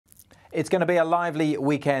It's going to be a lively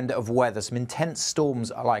weekend of weather. Some intense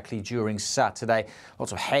storms are likely during Saturday.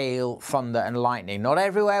 Lots of hail, thunder and lightning. Not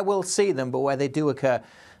everywhere we'll see them, but where they do occur,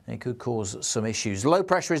 they could cause some issues. Low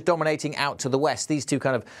pressure is dominating out to the west. These two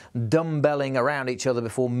kind of dumbbelling around each other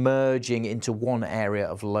before merging into one area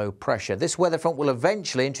of low pressure. This weather front will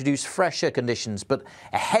eventually introduce fresher conditions, but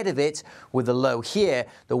ahead of it, with the low here,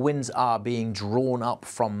 the winds are being drawn up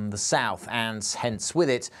from the south and hence with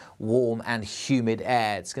it, warm and humid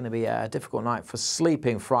air. It's going to be a difficult night for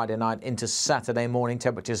sleeping Friday night into Saturday morning.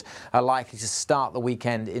 Temperatures are likely to start the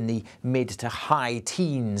weekend in the mid to high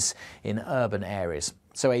teens in urban areas.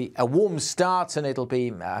 So a warm start, and it'll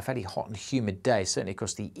be a fairly hot and humid day, certainly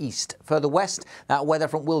across the east. Further west, that weather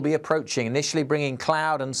front will be approaching, initially bringing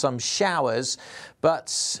cloud and some showers,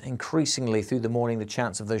 but increasingly through the morning, the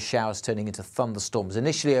chance of those showers turning into thunderstorms,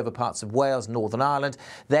 initially over parts of Wales, Northern Ireland,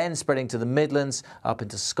 then spreading to the Midlands, up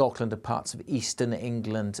into Scotland and parts of eastern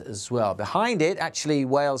England as well. Behind it, actually,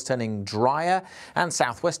 Wales turning drier, and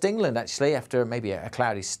southwest England, actually, after maybe a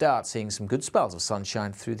cloudy start, seeing some good spells of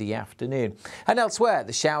sunshine through the afternoon. And elsewhere,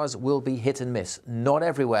 the showers will be hit and miss. Not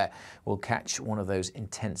everywhere will catch one of those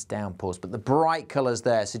intense downpours, but the bright colours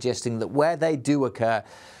there suggesting that where they do occur,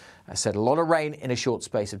 I said, a lot of rain in a short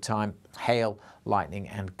space of time, hail, lightning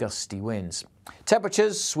and gusty winds.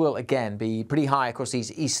 Temperatures will again be pretty high across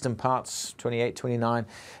these eastern parts, 28, 29,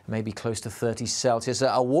 maybe close to 30 Celsius.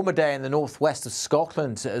 A warmer day in the northwest of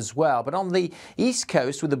Scotland as well. But on the east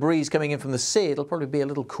coast, with the breeze coming in from the sea, it'll probably be a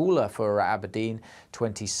little cooler for Aberdeen,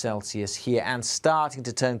 20 Celsius here, and starting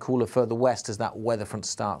to turn cooler further west as that weather front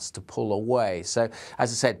starts to pull away. So,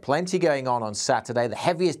 as I said, plenty going on Saturday. The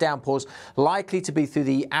heaviest downpours likely to be through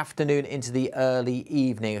the afternoon into the early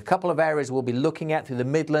evening. A couple of areas we'll be looking at through the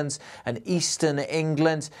Midlands and eastern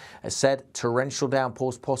England. As said, torrential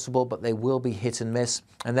downpours possible, but they will be hit and miss.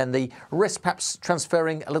 And then the risk perhaps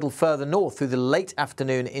transferring a little further north through the late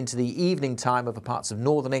afternoon into the evening time over parts of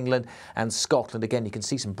northern England and Scotland. Again, you can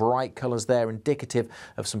see some bright colours there, indicative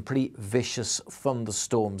of some pretty vicious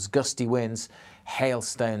thunderstorms, gusty winds,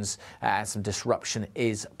 hailstones, and some disruption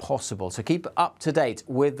is possible. So keep up to date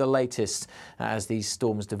with the latest as these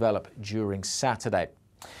storms develop during Saturday.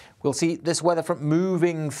 We'll see this weather front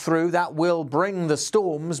moving through. That will bring the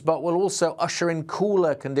storms, but will also usher in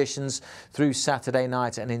cooler conditions through Saturday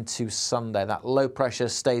night and into Sunday. That low pressure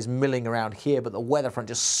stays milling around here, but the weather front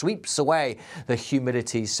just sweeps away the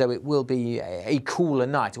humidity, so it will be a cooler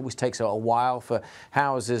night. It always takes a while for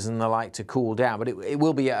houses and the like to cool down, but it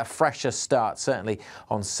will be a fresher start, certainly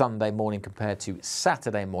on Sunday morning compared to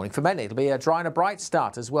Saturday morning. For many, it'll be a dry and a bright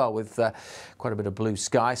start as well, with quite a bit of blue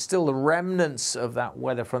sky. Still the remnants of that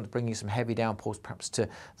weather front bringing some heavy downpours perhaps to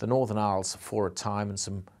the Northern Isles for a time, and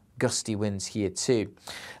some gusty winds here too.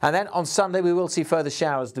 And then on Sunday we will see further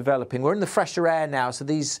showers developing. We're in the fresher air now, so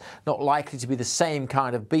these not likely to be the same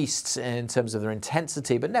kind of beasts in terms of their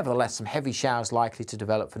intensity, but nevertheless some heavy showers likely to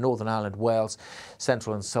develop for Northern Ireland, Wales,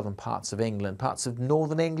 central and southern parts of England. Parts of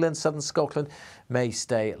northern England, southern Scotland may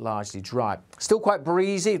stay largely dry. Still quite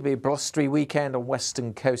breezy. It'll be a blustery weekend on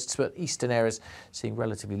western coasts, but eastern areas seeing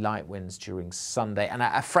relatively light winds during Sunday, and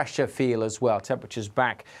a fresher feel as well. Temperatures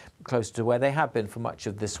back close to where they have been for much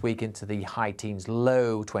of this week, into the high teens,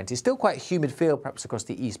 low 20s. Still quite a humid feel perhaps across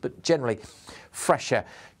the east, but generally fresher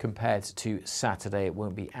compared to Saturday. It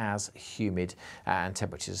won't be as humid, and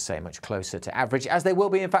temperatures say much closer to average, as they will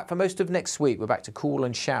be in fact for most of next week. We're back to cool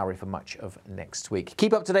and showery for much of next week.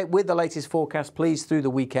 Keep up to date with the latest forecast, please, through the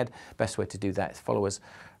weekend. Best way to do that is follow us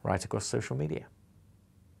right across social media.